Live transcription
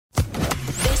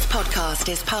podcast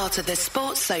is part of the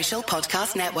Sports Social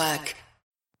Podcast Network.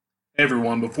 Hey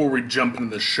everyone, before we jump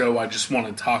into the show, I just want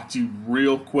to talk to you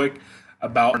real quick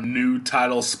about our new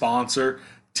title sponsor,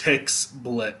 Tix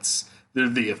Blitz. They're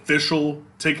the official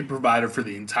ticket provider for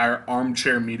the entire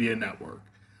Armchair Media Network.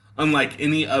 Unlike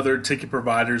any other ticket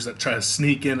providers that try to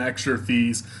sneak in extra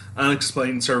fees,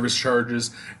 unexplained service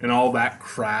charges, and all that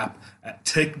crap, at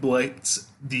Tix Blitz,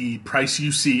 the price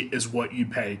you see is what you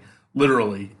pay.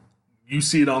 Literally, you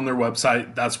see it on their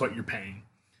website, that's what you're paying.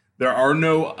 There are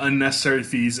no unnecessary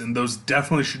fees, and those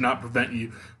definitely should not prevent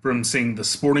you from seeing the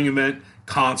sporting event,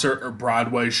 concert, or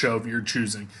Broadway show of your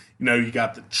choosing. You know, you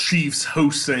got the Chiefs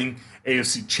hosting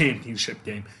AFC Championship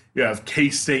game. You have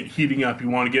K-State heating up. You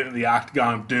want to get into the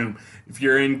Octagon of Doom. If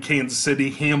you're in Kansas City,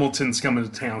 Hamilton's coming to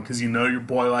town because you know your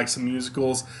boy likes some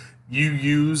musicals. You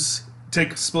use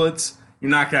Ticket Splits,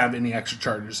 you're not going to have any extra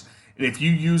charges. And if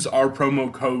you use our promo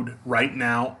code right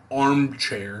now,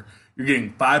 Armchair, you're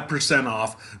getting 5%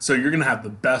 off, so you're going to have the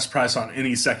best price on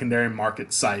any secondary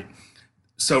market site.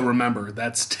 So remember,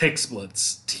 that's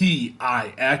TixBlitz,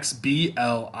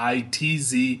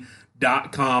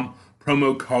 TixBlitz.com,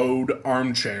 promo code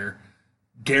Armchair.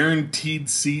 Guaranteed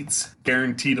seats,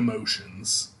 guaranteed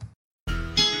emotions.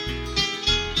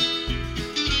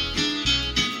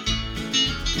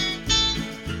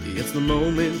 It's the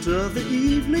moment of the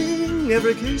evening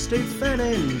every K-State fan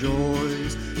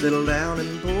enjoys. Settle down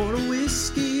and pour a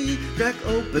whiskey, crack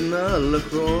open a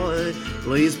LaCroix.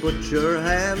 Please put your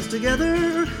hands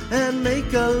together and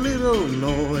make a little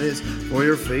noise for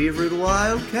your favorite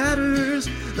Wildcatters,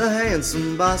 the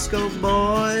handsome Bosco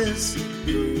boys.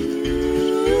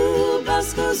 Ooh,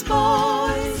 Bosco's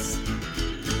boys.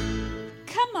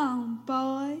 Come on,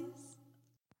 boys.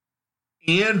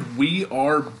 And we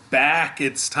are back.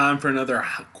 It's time for another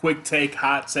quick take,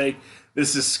 hot take.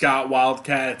 This is Scott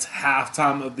Wildcat. It's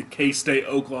halftime of the K-State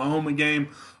Oklahoma game.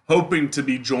 Hoping to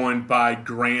be joined by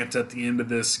Grant at the end of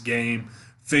this game.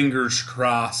 Fingers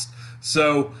crossed.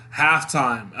 So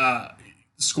halftime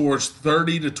scores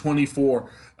 30-24.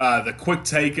 The quick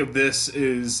take of this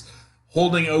is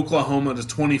holding Oklahoma to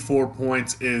 24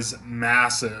 points is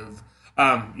massive.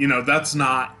 That's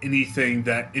not anything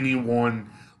that anyone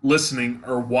listening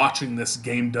or watching this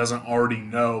game doesn't already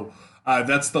know.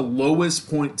 That's the lowest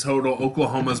point total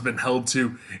Oklahoma's been held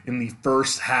to in the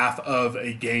first half of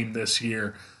a game this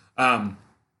year. I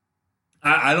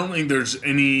don't think there's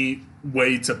any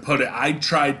way to put it. I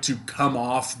tried to come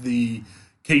off the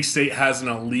K-State has an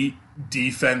elite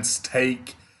defense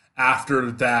take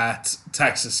after that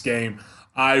Texas game.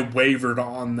 I wavered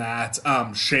on that.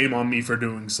 Shame on me for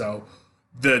doing so.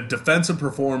 The defensive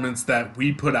performance that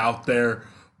we put out there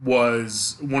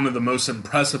was one of the most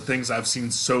impressive things I've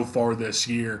seen so far this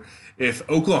year. If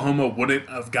Oklahoma wouldn't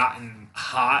have gotten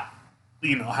hot,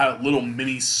 had a little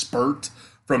mini spurt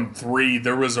from three,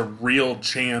 there was a real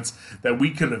chance that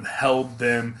we could have held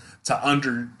them to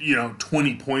under,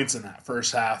 20 points in that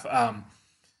first half.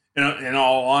 In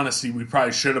all honesty, we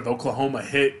probably should have. Oklahoma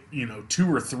hit,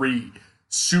 2 or 3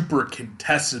 super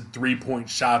contested three-point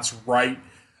shots right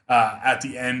at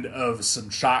the end of some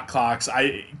shot clocks.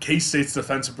 K-State's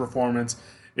defensive performance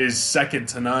is second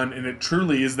to none, and it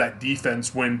truly is that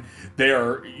defense when they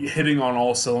are hitting on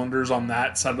all cylinders on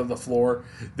that side of the floor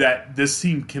that this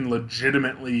team can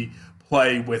legitimately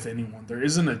play with anyone. There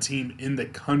isn't a team in the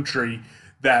country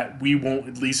that we won't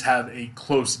at least have a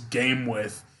close game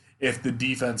with if the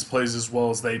defense plays as well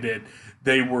as they did.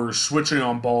 They were switching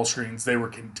on ball screens. They were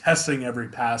contesting every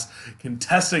pass,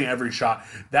 contesting every shot.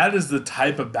 That is the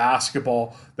type of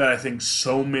basketball that I think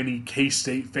so many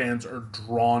K-State fans are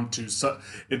drawn to. So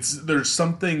there's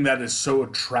something that is so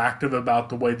attractive about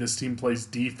the way this team plays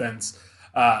defense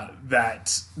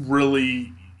that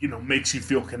really, makes you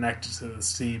feel connected to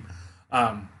this team.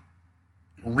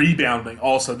 Rebounding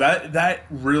also, that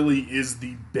really is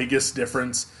the biggest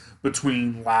difference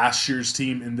between last year's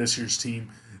team and this year's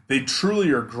team. They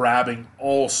truly are grabbing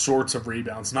all sorts of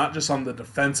rebounds, not just on the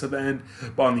defensive end,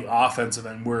 but on the offensive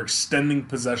end. We're extending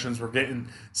possessions. We're getting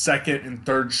second and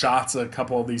third shots a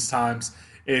couple of these times.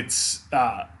 It's,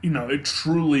 it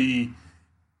truly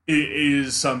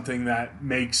is something that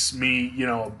makes me,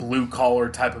 a blue-collar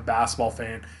type of basketball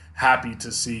fan happy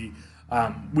to see.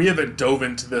 We haven't dove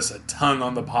into this a ton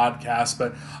on the podcast,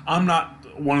 but I'm not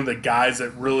one of the guys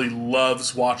that really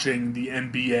loves watching the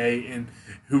NBA and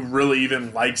who really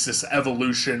even likes this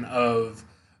evolution of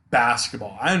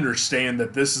basketball. I understand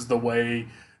that this is the way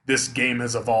this game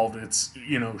has evolved. It's,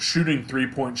 shooting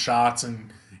three-point shots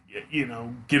and,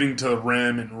 getting to the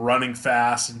rim and running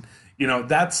fast and,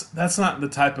 that's not the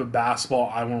type of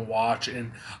basketball I want to watch.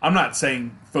 And I'm not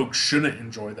saying folks shouldn't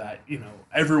enjoy that.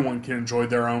 Everyone can enjoy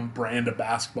their own brand of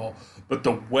basketball. But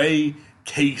the way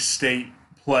K-State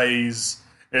plays,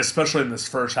 especially in this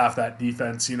first half, that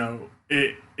defense,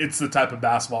 it's the type of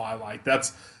basketball I like.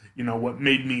 That's, what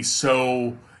made me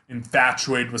so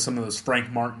infatuated with some of those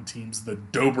Frank Martin teams, the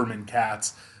Doberman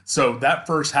Cats. So that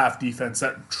first half defense,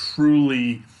 that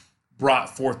truly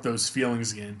brought forth those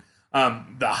feelings again.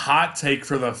 The hot take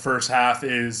for the first half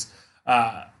is,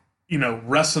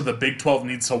 rest of the Big 12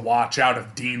 needs to watch out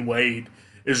if Dean Wade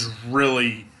is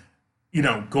really,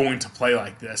 going to play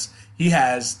like this. He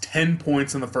has 10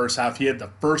 points in the first half. He had the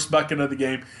first bucket of the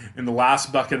game and the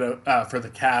last bucket for the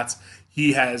Cats.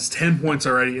 He has 10 points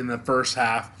already in the first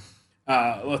half.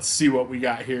 Let's see what we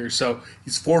got here. So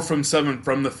he's 4 from 7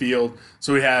 from the field.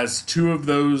 So he has 2 of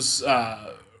those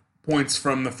points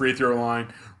from the free throw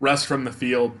line, rest from the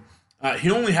field.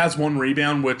 He only has 1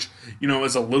 rebound, which,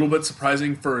 is a little bit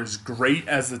surprising for as great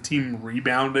as the team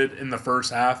rebounded in the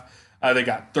first half. They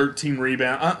got 13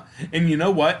 rebounds. And you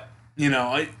know what?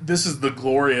 This is the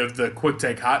glory of the quick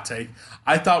take, hot take.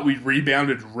 I thought we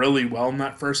rebounded really well in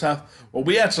that first half. Well,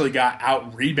 we actually got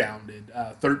out-rebounded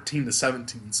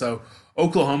 13-17. So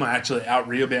Oklahoma actually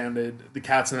out-rebounded the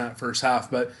Cats in that first half.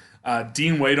 But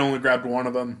Dean Wade only grabbed 1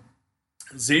 of them.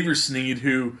 Xavier Sneed,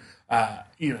 who,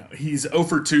 he's 0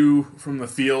 for 2 from the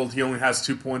field. He only has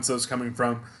 2 points, those coming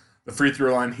from the free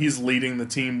throw line. He's leading the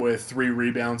team with 3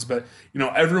 rebounds. But,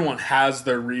 everyone has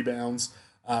their rebounds.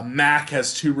 Mack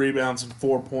has 2 rebounds and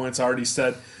 4 points. I already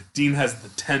said Dean has the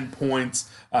 10 points.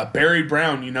 Barry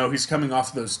Brown, he's coming off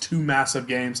of those 2 massive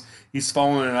games. He's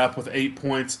following it up with 8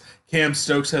 points. Cam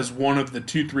Stokes has 1 of the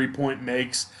 2 3-point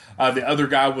makes. The other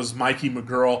guy was Mikey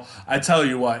McGurl. I tell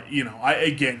you what,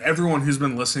 everyone who's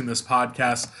been listening to this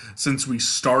podcast since we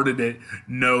started it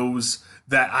knows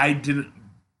that I didn't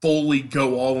fully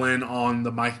go all in on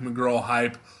the Mikey McGurl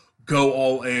hype, go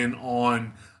all in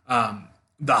on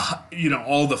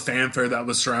all the fanfare that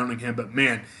was surrounding him. But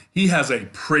man, he has a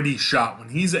pretty shot. When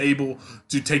he's able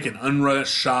to take an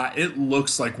unrushed shot, it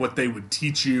looks like what they would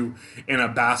teach you in a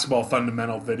basketball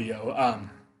fundamental video.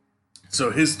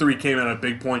 So his 3 came at a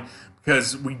big point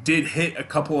because we did hit a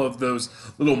couple of those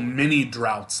little mini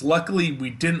droughts. Luckily, we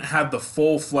didn't have the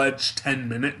full-fledged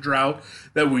 10-minute drought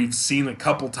that we've seen a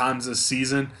couple times this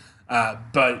season.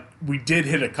 But we did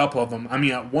hit a couple of them. I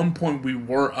mean, at one point we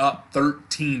were up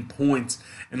 13 points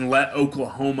and let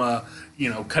Oklahoma,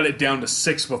 cut it down to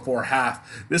 6 before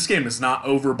half. This game is not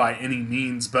over by any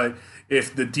means, but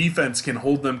if the defense can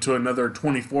hold them to another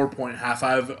 24-point half,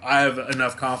 I have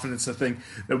enough confidence to think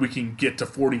that we can get to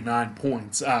 49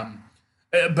 points.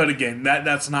 But again,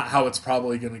 that's not how it's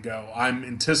probably going to go. I'm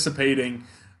anticipating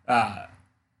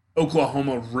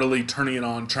Oklahoma really turning it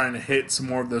on, trying to hit some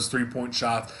more of those 3-point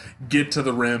shots, get to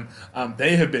the rim.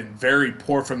 They have been very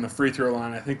poor from the free throw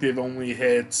line. I think they've only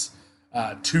hit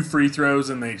 2 free throws,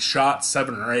 and they shot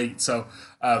 7 or 8. So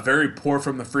very poor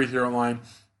from the free throw line.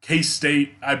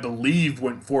 K-State, I believe,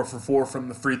 went 4 for 4 from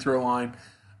the free throw line.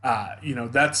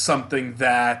 That's something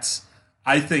that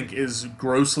I think is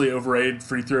grossly overrated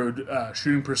free throw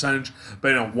shooting percentage.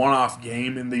 But in a one-off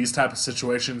game in these type of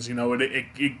situations,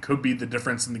 it could be the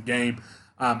difference in the game.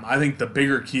 I think the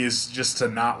bigger key is just to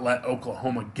not let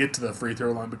Oklahoma get to the free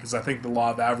throw line, because I think the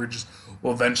law of averages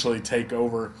will eventually take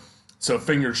over. So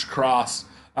fingers crossed.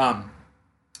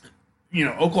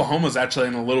 Oklahoma's actually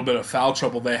in a little bit of foul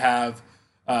trouble. They have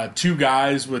 2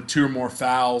 guys with 2 or more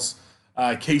fouls.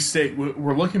 K-State,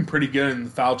 we're looking pretty good in the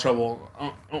foul trouble.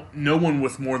 No one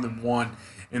with more than 1.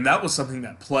 And that was something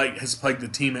that has plagued the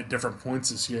team at different points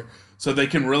this year. So they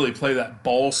can really play that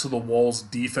balls to the walls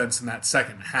defense in that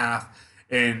second half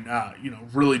and,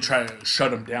 really try to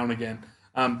shut them down again.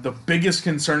 The biggest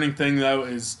concerning thing, though,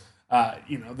 is,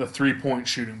 the 3-point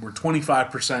shooting. We're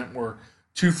 25%. We're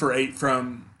 2 for 8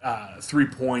 from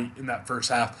 3-point in that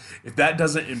first half. If that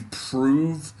doesn't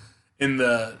improve in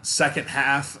the second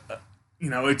half,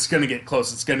 it's going to get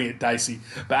close. It's going to get dicey.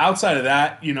 But outside of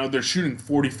that, they're shooting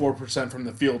 44% from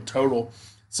the field total.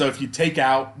 So if you take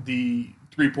out the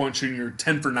 3-point shooting, you're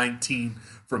 10 for 19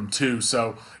 from 2.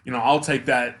 So, I'll take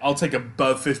that. I'll take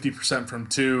above 50% from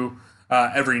 2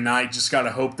 every night. Just got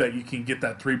to hope that you can get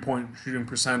that 3-point shooting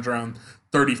percentage around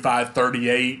 35,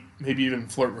 38, maybe even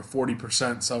flirt with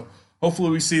 40%. So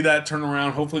hopefully we see that turn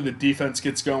around. Hopefully the defense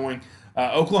gets going.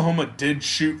 Oklahoma did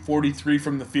shoot 43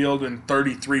 from the field and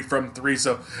 33 from 3,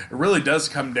 so it really does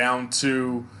come down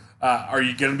to are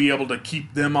you going to be able to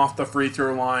keep them off the free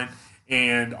throw line,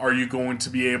 and are you going to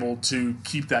be able to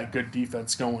keep that good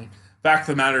defense going? fact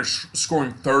of the matter,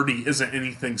 scoring 30 isn't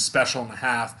anything special in a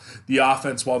half. The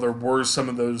offense, while there were some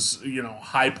of those,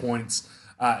 high points,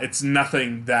 it's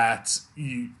nothing that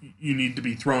you need to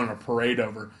be throwing a parade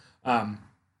over.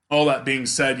 All that being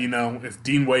said, if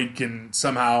Dean Wade can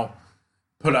somehow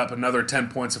put up another 10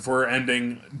 points, if we're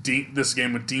ending this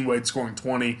game with Dean Wade scoring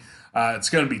 20, it's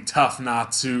going to be tough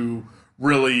not to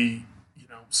really,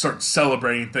 start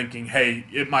celebrating, thinking, hey,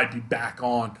 it might be back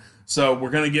on. So we're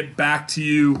going to get back to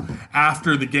you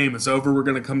after the game is over. We're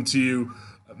going to come to you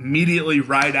immediately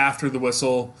right after the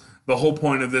whistle. The whole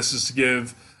point of this is to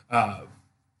give,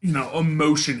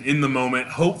 emotion in the moment.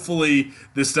 Hopefully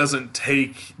this doesn't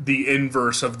take the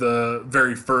inverse of the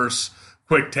very first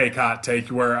quick take, hot take,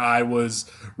 where I was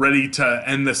ready to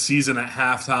end the season at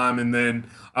halftime and then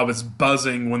I was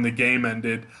buzzing when the game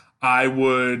ended. I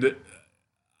won't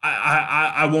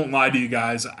lie to you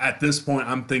guys. At this point,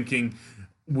 I'm thinking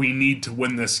we need to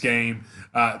win this game.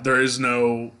 There is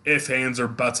no ifs, ands, or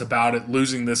buts about it.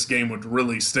 Losing this game would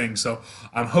really sting. So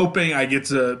I'm hoping I get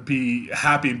to be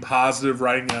happy and positive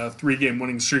riding a 3-game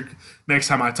winning streak next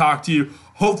time I talk to you.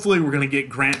 Hopefully we're going to get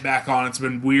Grant back on. It's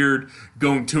been weird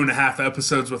going 2.5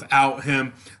 episodes without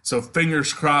him. So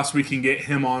fingers crossed we can get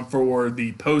him on for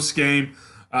the post game.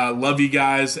 Love you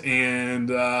guys. And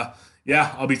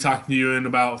I'll be talking to you in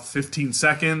about 15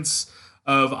 seconds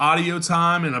of audio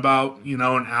time and about, an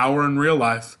hour in real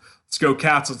life. Let's go,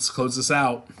 Cats. Let's close this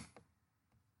out.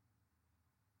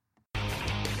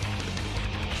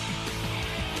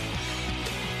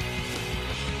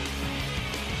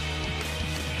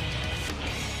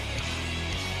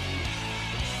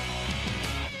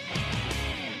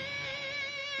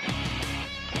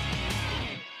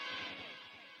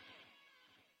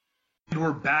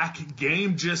 We're back.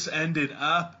 Game just ended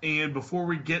up, and before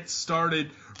we get started,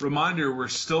 reminder, we're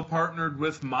still partnered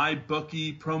with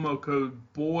MyBookie. Promo code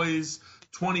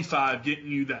BOYS25, getting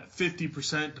you that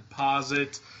 50%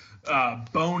 deposit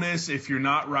bonus. If you're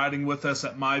not riding with us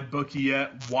at MyBookie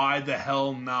yet, why the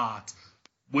hell not?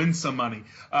 Win some money.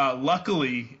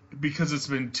 Luckily, because it's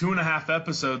been 2.5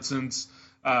 episodes since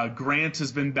Grant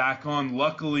has been back on,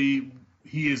 luckily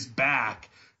he is back.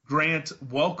 Grant,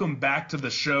 welcome back to the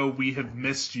show. We have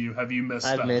missed you. Have you missed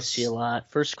us? I've missed you a lot.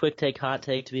 First quick take, hot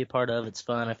take to be a part of. It's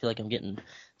fun. I feel like I'm getting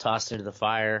tossed into the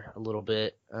fire a little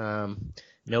bit.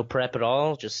 No prep at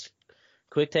all. Just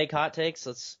quick take, hot takes.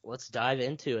 Let's dive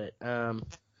into it. I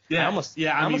almost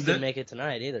didn't make it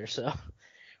tonight either, so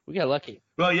we got lucky.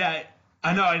 Well, yeah,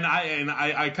 I know, and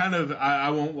I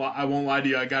won't lie to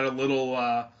you. I got a little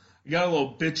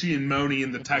bitchy and moany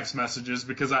in the text messages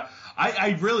because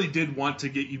I really did want to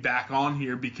get you back on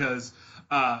here because,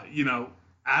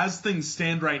 as things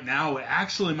stand right now, it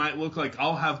actually might look like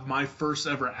I'll have my first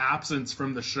ever absence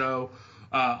from the show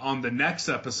on the next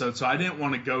episode. So I didn't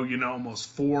want to go, almost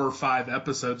 4 or 5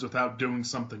 episodes without doing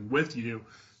something with you.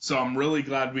 So I'm really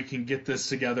glad we can get this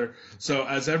together. So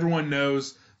as everyone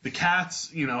knows, the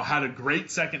Cats, had a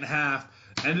great second half,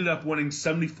 ended up winning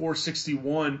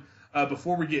 74-61.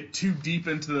 Before we get too deep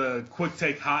into the quick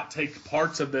take, hot take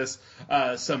parts of this,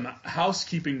 some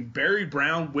housekeeping. Barry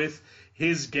Brown with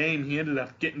his game, he ended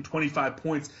up getting 25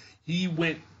 points. He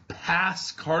went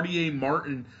past Cartier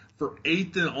Martin for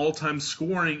 8th in all-time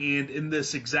scoring, and in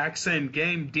this exact same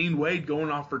game, Dean Wade going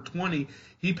off for 20,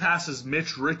 he passes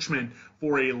Mitch Richmond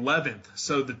for 11th.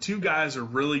 So the two guys are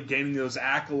really gaining those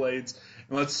accolades.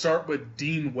 And let's start with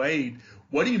Dean Wade.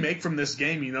 What do you make from this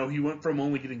game? He went from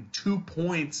only getting 2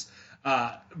 points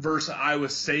versus Iowa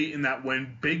State in that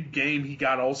win. Big game. He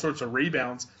got all sorts of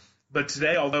rebounds. But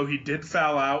today, although he did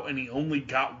foul out and he only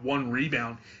got 1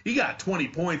 rebound, he got 20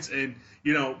 points. And,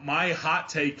 my hot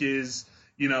take is,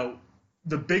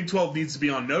 the Big 12 needs to be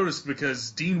on notice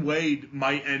because Dean Wade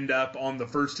might end up on the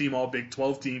first team All Big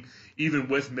 12 team, even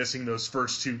with missing those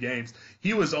first 2 games.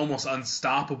 He was almost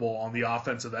unstoppable on the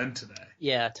offensive end today.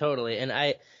 Yeah, totally. And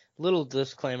little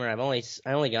disclaimer, I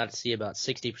only got to see about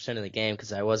 60% of the game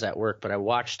because I was at work, but I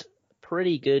watched a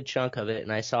pretty good chunk of it,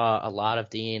 and I saw a lot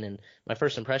of Dean, and my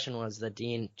first impression was that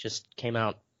Dean just came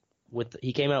out with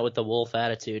the wolf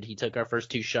attitude. He took our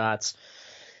first 2 shots,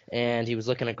 and he was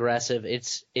looking aggressive.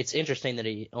 It's interesting that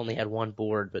he only had 1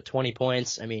 board, but 20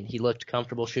 points. I mean, he looked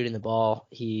comfortable shooting the ball.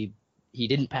 He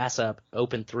didn't pass up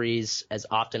open threes as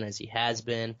often as he has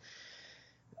been.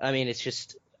 I mean, it's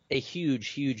just a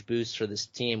huge boost for this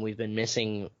team. We've been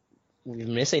missing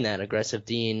that aggressive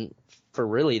Dean for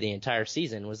really the entire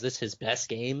season. Was this his best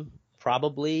game?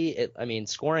 Probably.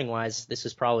 Scoring wise, this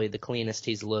is probably the cleanest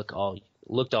he's looked all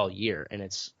year, and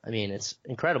it's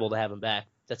incredible to have him back.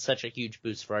 That's such a huge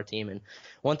boost for our team. And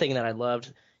one thing that I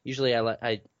loved, usually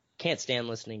I can't stand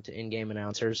listening to in-game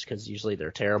announcers because usually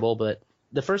they're terrible, but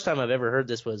the first time I've ever heard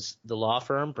this was the law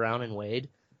firm Brown and Wade.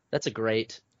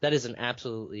 That is an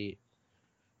absolutely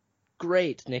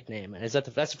great nickname. And that's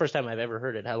the first time I've ever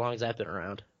heard it. How long has that been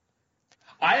around?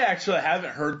 I actually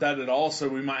haven't heard that at all, so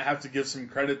we might have to give some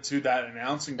credit to that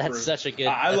announcing crew. That's such a good.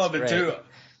 I love great. it too.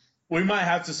 We might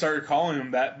have to start calling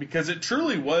him that because it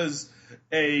truly was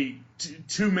a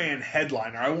two-man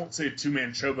headliner. I won't say a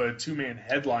two-man show, but a two-man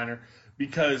headliner,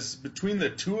 because between the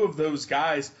two of those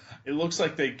guys, it looks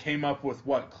like they came up with,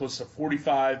 close to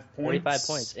 45 points? 45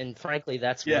 points. And frankly,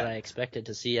 that's what I expected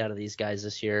to see out of these guys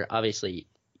this year. Obviously,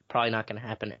 probably not going to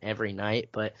happen every night,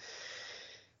 but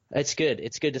it's good.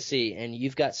 It's good to see. And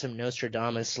you've got some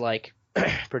Nostradamus-like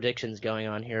predictions going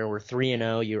on here. We're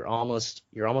 3-0. You're almost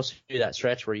through that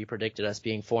stretch where you predicted us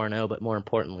being 4-0, but more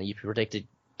importantly, you predicted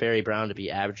Barry Brown to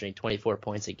be averaging 24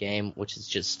 points a game, which is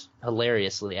just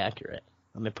hilariously accurate.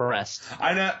 I'm impressed.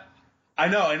 I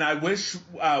know, and I wish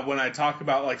when I talk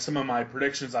about like some of my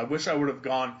predictions, I wish I would have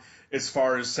gone as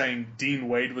far as saying Dean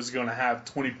Wade was going to have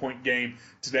 20-point game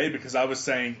today, because I was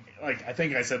saying, I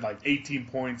think I said 18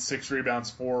 points, 6 rebounds,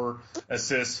 4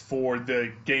 assists for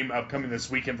the game upcoming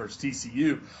this weekend versus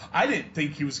TCU. I didn't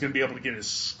think he was going to be able to get his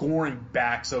scoring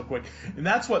back so quick, and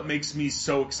that's what makes me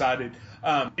so excited.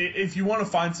 If you want to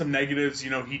find some negatives,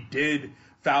 he did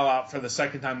foul out for the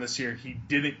second time this year. He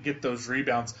didn't get those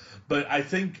rebounds, but I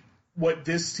think what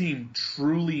this team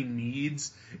truly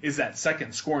needs is that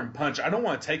second scoring punch. I don't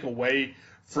want to take away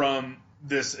from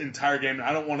this entire game.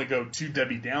 I don't want to go too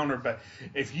Debbie Downer, but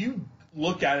if you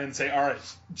look at it and say, all right,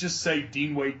 just say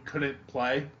Dean Wade couldn't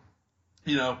play,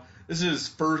 this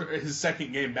is his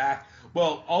second game back.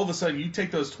 Well, all of a sudden you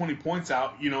take those 20 points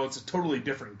out, it's a totally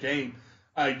different game.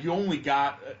 You only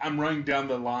got, I'm running down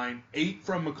the line, 8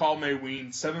 from McCall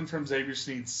Mayween, 7 from Xavier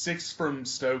Sneed, 6 from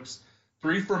Stokes,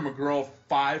 3 from McGurl,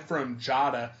 5 from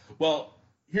Jada. Well,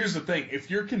 here's the thing. If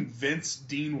you're convinced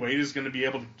Dean Wade is going to be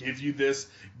able to give you this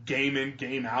game in,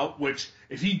 game out, which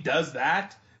if he does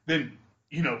that, then,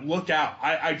 look out.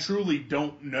 I truly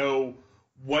don't know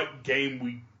what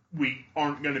game we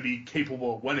aren't going to be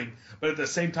capable of winning. But at the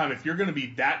same time, if you're going to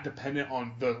be that dependent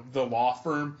on the law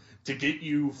firm to get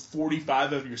you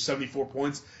 45 of your 74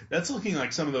 points, that's looking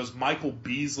like some of those Michael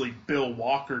Beasley, Bill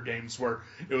Walker games where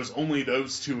it was only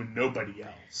those two and nobody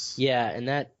else. Yeah, and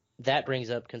that brings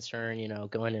up concern,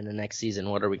 going into next season.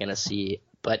 What are we going to see?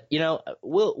 But,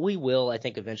 we will, I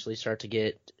think, eventually start to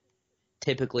get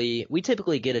we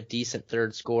typically get a decent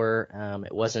third scorer.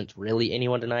 It wasn't really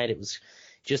anyone tonight. It was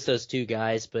just those two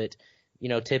guys, but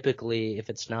typically if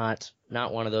it's not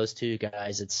one of those two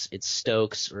guys, it's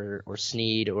Stokes or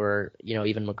Sneed or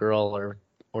even McGurl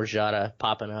or Jada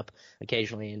popping up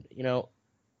occasionally. And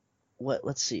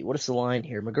let's see, what is the line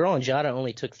here? McGurl and Jada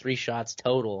only took 3 shots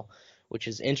total, which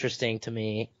is interesting to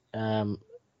me.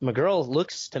 McGurl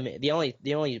looks to me, the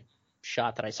only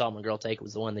shot that I saw McGurl take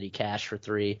was the one that he cashed for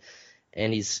 3.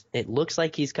 And it looks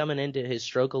like he's coming into his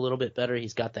stroke a little bit better.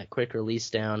 He's got that quick release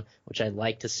down, which I'd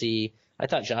like to see. I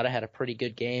thought Jada had a pretty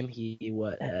good game. He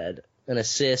had an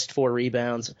assist, 4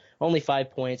 rebounds, only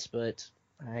 5 points, but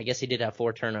I guess he did have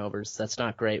 4 turnovers. That's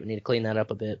not great. We need to clean that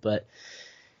up a bit. But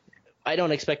I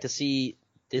don't expect to see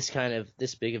this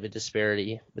big of a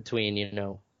disparity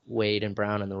between, Wade and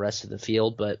Brown and the rest of the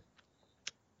field. But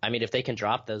I mean, if they can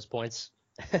drop those points,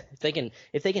 if they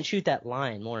can shoot that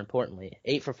line, more importantly,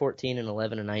 8 for 14 and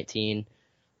 11 and 19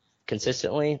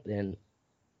 consistently, then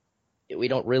we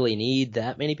don't really need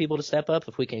that many people to step up.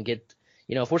 If we can get,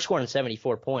 if we're scoring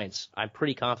 74 points, I'm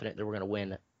pretty confident that we're going to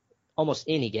win almost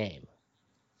any game.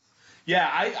 Yeah,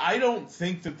 I don't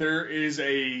think that there is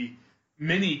a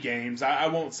many games. I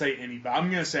won't say any, but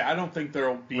I'm going to say I don't think there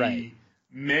will be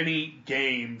many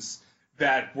games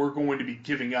that we're going to be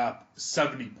giving up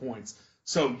 70 points.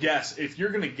 So, yes, if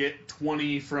you're going to get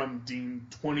 20 from Dean,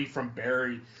 20 from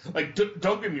Barry,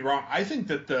 don't get me wrong. I think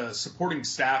that the supporting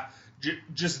staff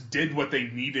just did what they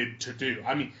needed to do.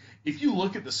 I mean, if you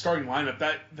look at the starting lineup,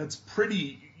 that's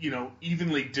pretty,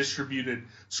 evenly distributed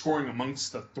scoring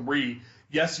amongst the 3.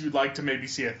 Yes, you'd like to maybe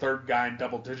see a third guy in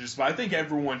double digits, but I think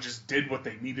everyone just did what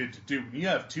they needed to do. When you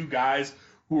have 2 guys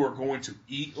who are going to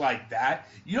eat like that,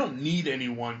 you don't need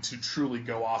anyone to truly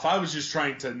go off. I was just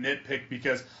trying to nitpick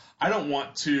because I don't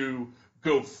want to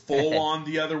go full on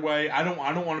the other way. I don't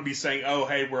want to be saying, oh,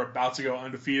 hey, we're about to go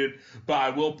undefeated. But I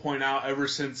will point out, ever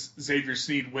since Xavier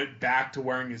Sneed went back to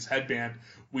wearing his headband,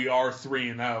 we are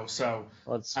 3-0. So,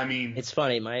 it's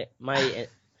funny. My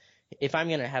if I'm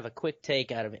gonna have a quick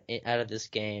take out of this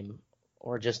game,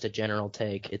 or just a general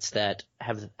take, it's that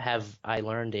have I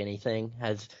learned anything?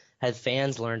 Have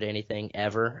fans learned anything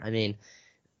ever? I mean,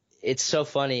 it's so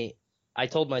funny. I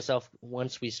told myself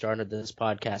once we started this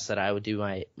podcast that I would do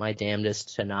my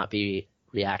damnedest to not be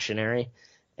reactionary.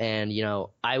 And,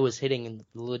 I was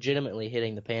legitimately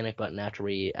hitting the panic button after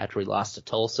we lost to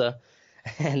Tulsa.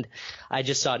 And I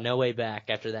just saw no way back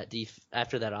after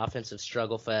that offensive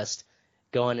struggle fest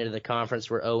going into the conference.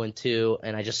 We're 0-2,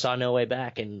 and I just saw no way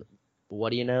back. And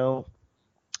what do you know?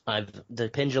 The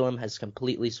pendulum has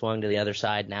completely swung to the other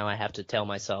side. Now I have to tell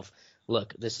myself,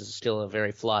 look, this is still a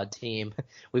very flawed team.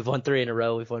 We've won 3 in a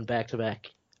row. We've won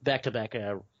back-to-back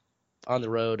on the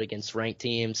road against ranked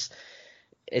teams.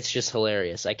 It's just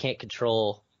hilarious. I can't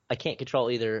control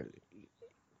either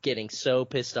getting so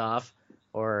pissed off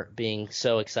or being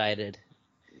so excited.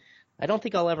 I don't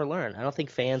think I'll ever learn. I don't think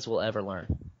fans will ever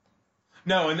learn.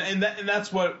 No, and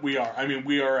that's what we are. I mean,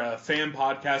 we are a fan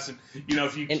podcast, and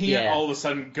if you can't all of a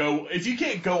sudden if you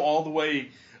can't go all the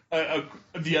way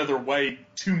the other way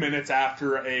 2 minutes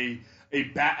after a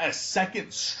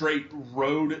second straight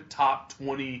road top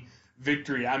 20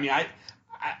 victory. I mean,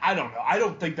 I don't know. I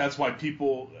don't think that's why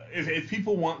people, if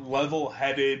people want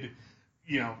level-headed,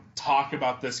 talk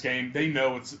about this game, they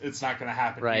know it's not going to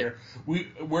happen here.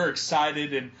 We're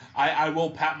excited, and I will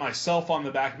pat myself on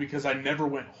the back because I never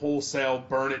went wholesale,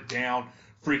 burn it down,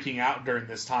 freaking out during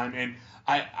this time. And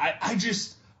I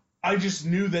just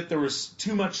knew that there was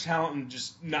too much talent and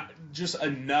just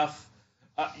enough,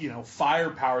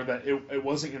 firepower that it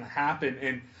wasn't going to happen.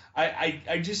 And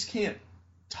I just can't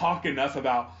talk enough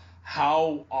about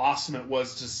how awesome it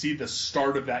was to see the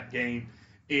start of that game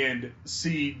and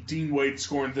see Dean Wade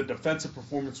scoring the defensive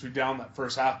performance we down that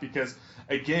first half. Because,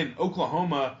 again,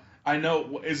 Oklahoma, I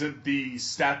know isn't the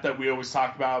stat that we always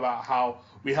talk about how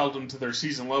we held them to their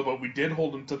season low, but we did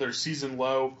hold them to their season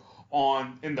low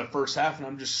in the first half. And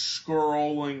I'm just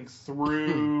scrolling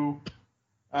through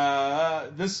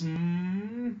this.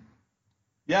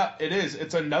 Yeah, it is.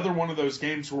 It's another one of those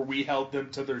games where we held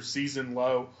them to their season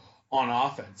low on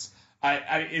offense.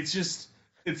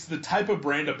 It's the type of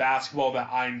brand of basketball that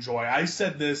I enjoy. I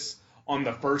said this on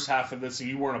the first half of this, and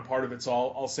you weren't a part of it, so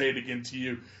I'll say it again to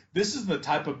you. This is the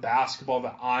type of basketball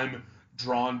that I'm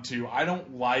drawn to. I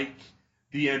don't like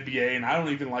the NBA, and I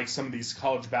don't even like some of these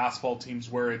college basketball teams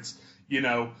where it's,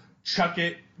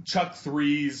 chuck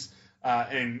threes,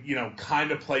 and,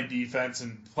 kind of play defense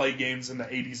and play games in the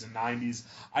 80s and 90s.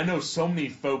 I know so many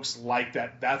folks like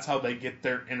that. That's how they get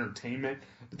their entertainment.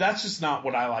 But that's just not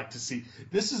what I like to see.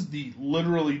 This is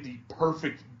literally the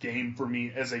perfect game for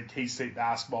me as a K-State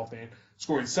basketball fan.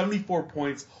 Scoring 74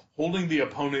 points, holding the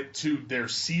opponent to their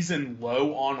season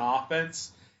low on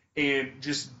offense, and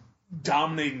just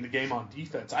dominating the game on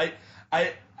defense.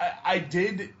 I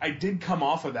did come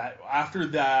off of that after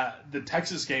the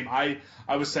Texas game. I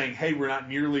was saying, hey, we're not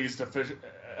nearly as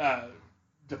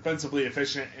defensively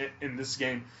efficient in this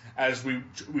game as we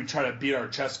try to beat our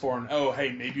chest for, and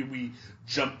hey, maybe we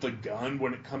jumped the gun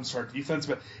when it comes to our defense.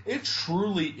 But it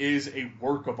truly is a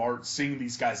work of art seeing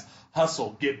these guys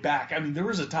hustle, get back. I mean, there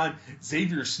was a time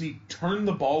Xavier Sneak turned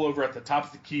the ball over at the top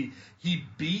of the key. He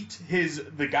beat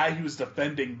the guy he was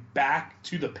defending back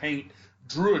to the paint,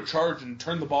 drew a charge, and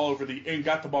turned the ball over and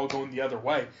got the ball going the other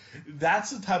way.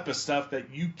 That's the type of stuff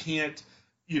that you can't,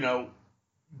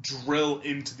 drill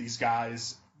into these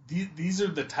guys. These are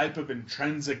the type of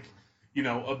intrinsic,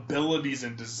 abilities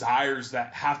and desires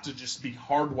that have to just be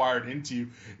hardwired into you.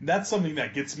 And that's something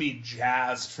that gets me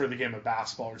jazzed for the game of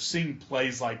basketball, or seeing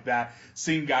plays like that,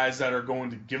 seeing guys that are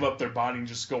going to give up their body and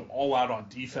just go all out on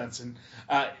defense. And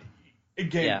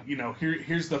again,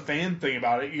 here's the fan thing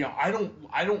about it. I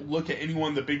don't look at anyone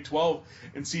in the Big 12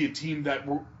 and see a team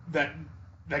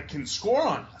that can score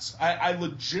on us. I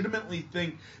legitimately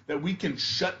think that we can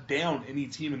shut down any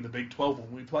team in the Big 12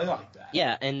 when we play like that.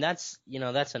 Yeah, and that's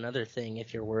another thing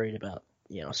if you're worried about,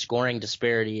 scoring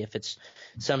disparity. If it's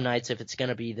some nights, if it's going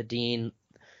to be the Dean,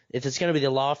 if it's going to be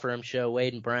the law firm show,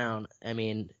 Wade and Brown, I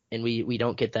mean, and we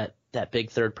don't get that big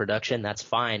third production, that's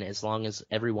fine as long as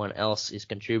everyone else is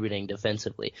contributing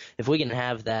defensively. If we can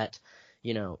have that,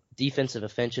 defensive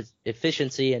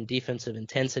efficiency and defensive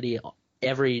intensity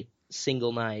every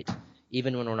single night,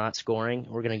 even when we're not scoring,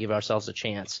 we're going to give ourselves a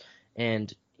chance.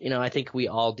 And, I think we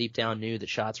all deep down knew that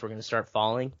shots were going to start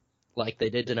falling like they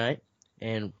did tonight.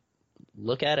 And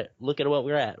look at it. Look at what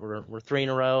we're at. We're 3 in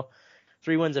a row,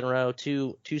 3 wins in a row,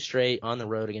 two straight on the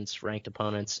road against ranked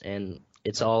opponents. And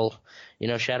it's all,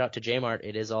 shout out to J-Mart.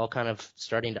 It is all kind of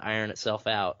starting to iron itself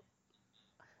out.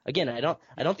 Again, I don't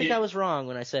think I was wrong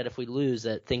when I said if we lose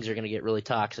that things are going to get really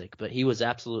toxic, but he was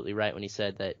absolutely right when he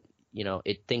said that,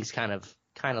 things kind of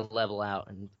level out,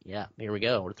 and yeah, here we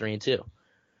go. We're 3-2.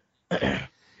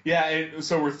 Yeah, and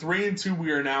so we're 3-2.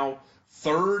 We are now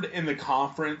third in the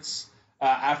conference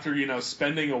after,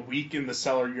 spending a week in the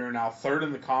cellar. You're now third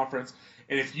in the conference.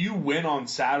 And if you win on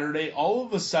Saturday, all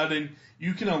of a sudden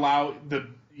you can allow the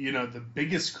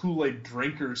biggest Kool-Aid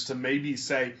drinkers to maybe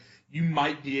say you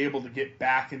might be able to get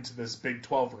back into this Big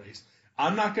 12 race.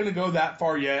 I'm not going to go that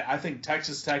far yet. I think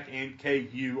Texas Tech and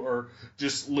KU are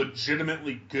just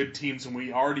legitimately good teams, and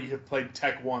we already have played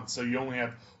Tech once, so you only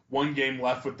have one game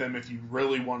left with them if you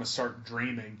really want to start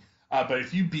dreaming. But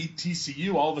if you beat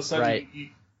TCU, all of a sudden,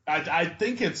 right. I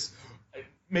think it's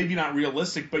maybe not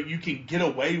realistic, but you can get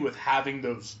away with having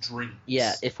those dreams.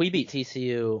 Yeah, if we beat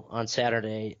TCU on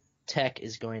Saturday, Tech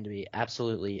is going to be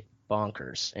absolutely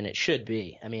bonkers, and it should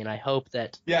be. I mean, I hope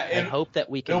that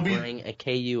we can bring a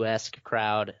KU-esque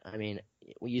crowd. I mean,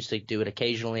 we used to do it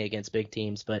occasionally against big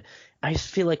teams, but I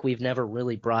feel like we've never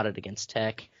really brought it against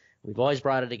Tech. We've always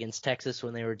brought it against Texas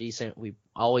when they were decent. We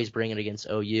always bring it against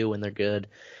OU when they're good.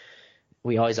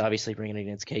 We always obviously bring it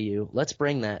against KU. Let's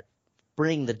bring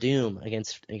the doom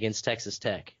against Texas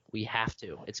Tech. We have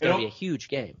to. It's going to be a huge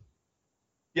game.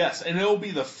 Yes, and it'll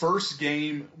be the first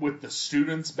game with the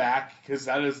students back because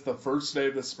that is the first day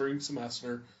of the spring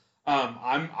semester.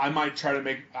 I might try to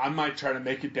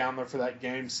make it down there for that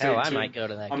game. I might go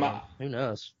to that game. Who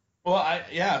knows? Well,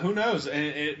 who knows? And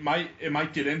it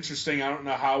might get interesting. I don't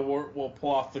know how we'll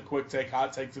pull off the quick take,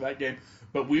 hot take for that game,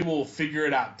 but we will figure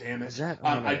it out. Damn it! Is that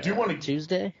I do want to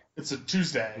Tuesday? It's a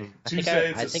Tuesday.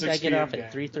 I think I get off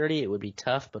at 3:30. It would be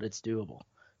tough, but it's doable.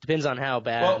 Depends on how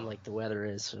bad the weather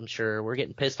is. I'm sure we're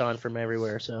getting pissed on from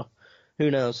everywhere, so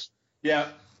who knows? Yeah,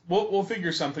 we'll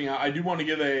figure something out. I do want to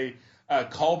give a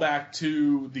callback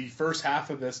to the first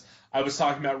half of this. I was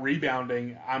talking about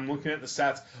rebounding. I'm looking at the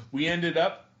stats. We ended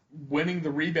up winning the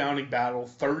rebounding battle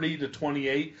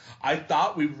 30-28. I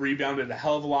thought we rebounded a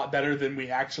hell of a lot better than we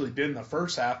actually did in the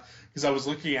first half because I was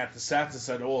looking at the stats and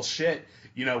said, oh, shit,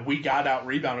 we got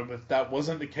out-rebounded, but that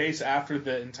wasn't the case after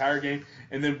the entire game.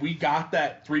 And then we got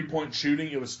that three-point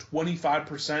shooting. It was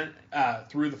 25%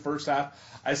 through the first half.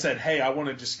 I said, hey, I want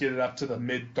to just get it up to the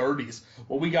mid-30s.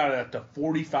 Well, we got it up to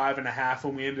 45.5,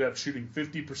 and we ended up shooting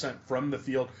 50% from the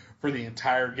field for the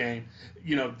entire game.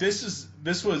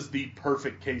 This was the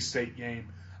perfect K-State game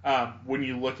when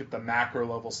you look at the macro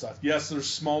level stuff. Yes, there's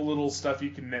small little stuff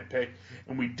you can nitpick,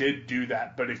 and we did do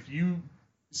that. But if you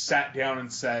sat down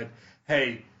and said,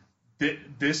 hey,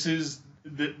 this is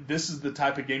the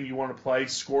type of game you want to play,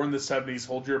 score in the 70s,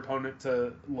 hold your opponent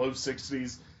to low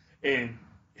 60s, and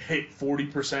hit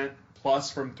 40%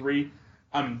 plus from three,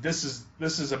 I mean, this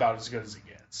is about as good as it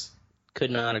gets.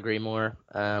 Could not agree more.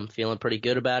 Feeling pretty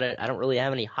good about it. I don't really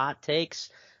have any hot takes.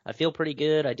 I feel pretty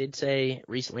good. I did say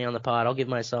recently on the pod, I'll give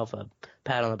myself a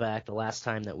pat on the back. The last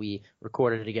time that we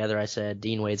recorded it together, I said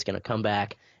Dean Wade's going to come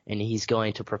back, and he's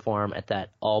going to perform at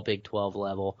that all Big 12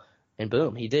 level. And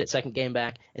boom, he did. Second game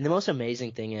back. And the most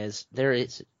amazing thing is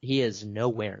he is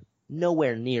nowhere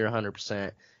near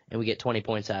 100%, and we get 20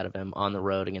 points out of him on the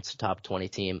road against a top 20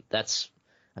 team.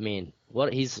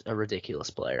 He's a ridiculous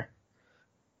player.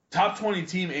 Top 20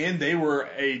 team, and they were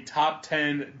a top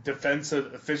 10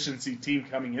 defensive efficiency team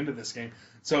coming into this game.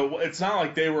 So it's not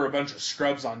like they were a bunch of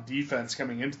scrubs on defense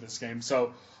coming into this game.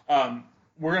 So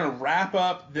we're going to wrap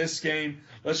up this game.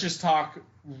 Let's just talk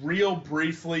real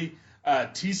briefly.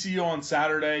 TCU on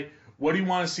Saturday. What do you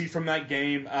want to see from that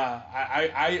game?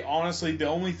 I honestly, the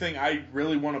only thing I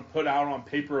really want to put out on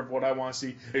paper of what I want to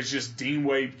see is just Dean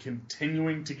Wade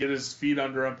continuing to get his feet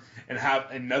under him and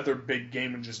have another big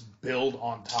game and just build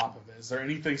on top of it. Is there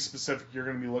anything specific you're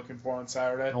going to be looking for on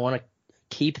Saturday? I want to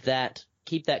keep that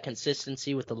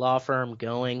consistency with the law firm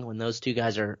going when those two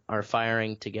guys are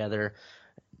firing together.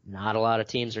 Not a lot of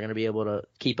teams are going to be able to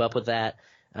keep up with that.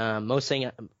 Most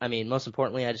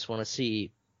importantly, I just want to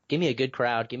give me a good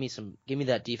crowd, give me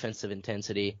that defensive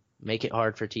intensity, make it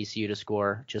hard for TCU to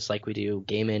score, just like we do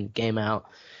game in, game out.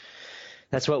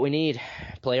 That's what we need.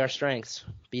 Play our strengths.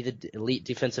 Be the elite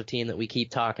defensive team that we keep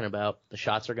talking about. The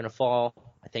shots are going to fall.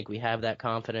 I think we have that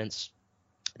confidence.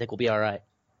 I think we'll be all right.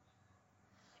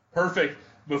 Perfect.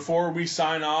 Before we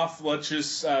sign off, let's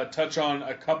just touch on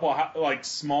a couple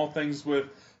small things with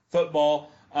football.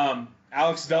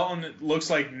 Alex Delton looks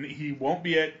like he won't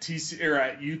be at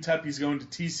UTEP. He's going to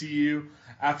TCU.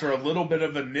 After a little bit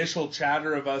of initial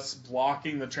chatter of us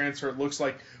blocking the transfer, it looks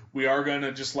like we are going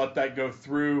to just let that go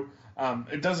through.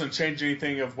 It doesn't change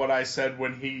anything of what I said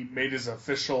when he made his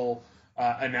official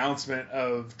announcement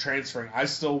of transferring. I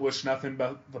still wish nothing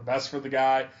but the best for the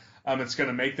guy. It's going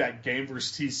to make that game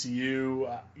versus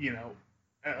TCU,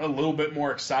 a little bit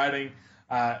more exciting.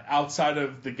 Outside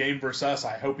of the game versus us,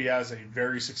 I hope he has a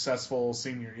very successful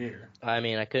senior year. I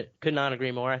mean, I could not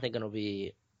agree more. I think it'll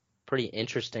be pretty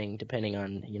interesting depending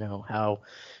on, how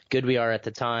good we are at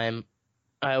the time.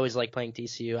 I always like playing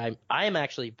TCU. I am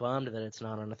actually bummed that it's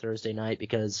not on a Thursday night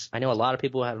because I know a lot of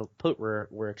people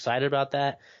were excited about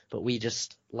that, but we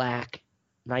just lack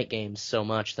night games so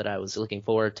much that I was looking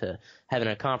forward to having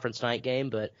a conference night game.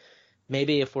 But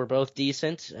maybe if we're both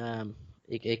decent,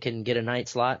 it can get a night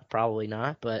slot. Probably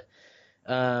not, but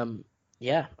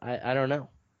yeah, I don't know.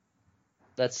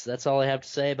 That's all I have to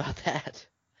say about that.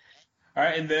 All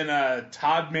right, and then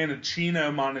Todd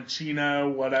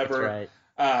Monachino, whatever. That's right.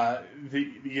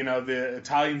 The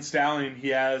Italian Stallion, he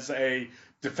has a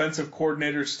defensive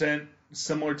coordinator stint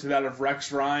similar to that of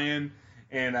Rex Ryan,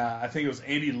 and I think it was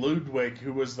Andy Ludwig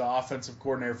who was the offensive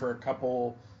coordinator for a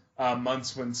couple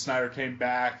months when Snyder came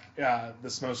back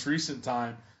this most recent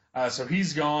time. So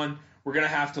he's gone. We're going to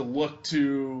have to look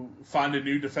to find a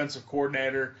new defensive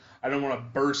coordinator. I don't want to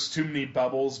burst too many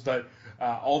bubbles, but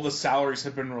all the salaries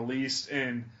have been released,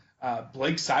 and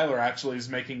Blake Seiler actually is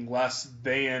making less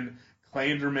than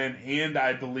Clanderman and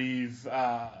I believe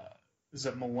is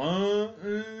it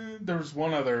Malone? There was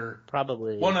one other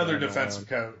defensive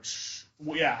coach.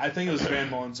 Well, yeah, I think it was Van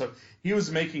Malone. So he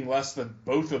was making less than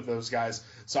both of those guys.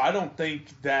 So I don't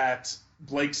think that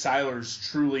Blake Seiler's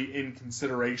truly in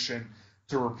consideration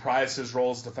to reprise his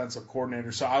role as defensive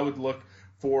coordinator. So I would look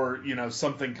for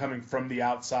something coming from the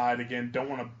outside. Again, don't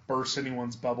want to burst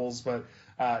anyone's bubbles, but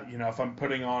if I'm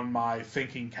putting on my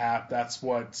thinking cap, that's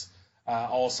what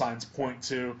all signs point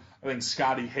to. I think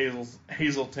Scotty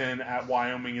Hazelton at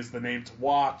Wyoming is the name to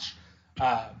watch.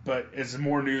 But as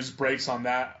more news breaks on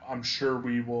that, I'm sure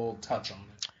we will touch on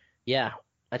it. Yeah,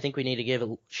 I think we need to give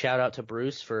a shout out to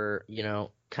Bruce for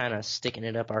kind of sticking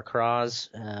it up our craws.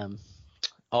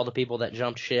 All the people that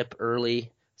jumped ship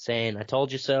early saying, I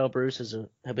told you so, Bruce is a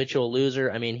habitual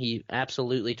loser. I mean, he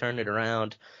absolutely turned it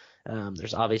around.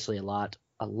 There's obviously a lot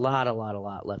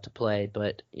left to play,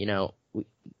 but,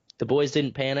 the boys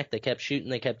didn't panic. They kept shooting.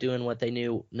 They kept doing what they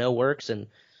know works, and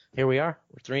here we are.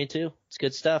 We're 3-2. It's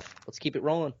good stuff. Let's keep it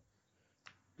rolling.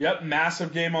 Yep,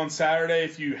 massive game on Saturday.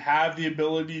 If you have the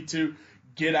ability to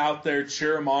get out there,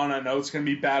 cheer them on. I know it's going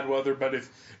to be bad weather, but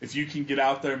if you can get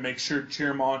out there, make sure to cheer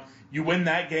them on. You win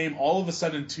that game, all of a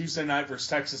sudden Tuesday night versus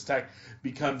Texas Tech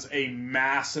becomes a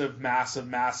massive, massive,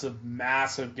 massive,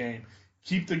 massive game.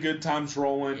 Keep the good times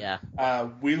rolling. Yeah.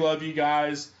 We love you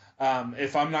guys.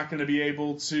 If I'm not going to be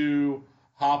able to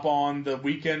hop on the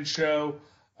weekend show,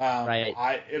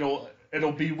 right.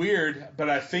 It'll be weird, but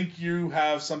I think you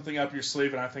have something up your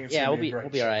sleeve, and I think it's going to be a great we'll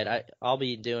be all right. I'll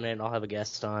be doing it, and I'll have a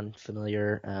guest on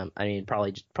familiar.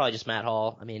 Probably just Matt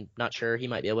Hall. Not sure. He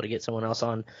might be able to get someone else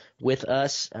on with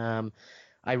us.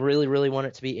 I really, really want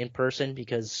it to be in person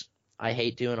because I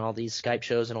hate doing all these Skype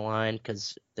shows in a line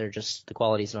because the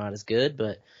quality's not as good.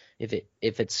 But if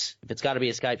it's got to be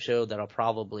a Skype show, that'll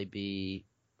probably be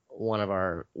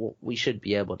we should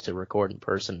be able to record in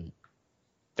person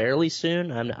fairly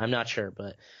soon. I'm not sure,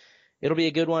 but it'll be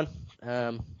a good one.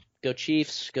 Go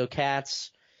Chiefs, go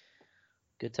Cats.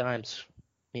 Good times.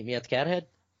 Meet me at the Cat Head.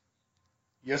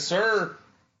 Yes, sir.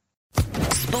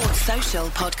 Sports Social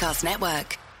Podcast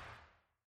Network.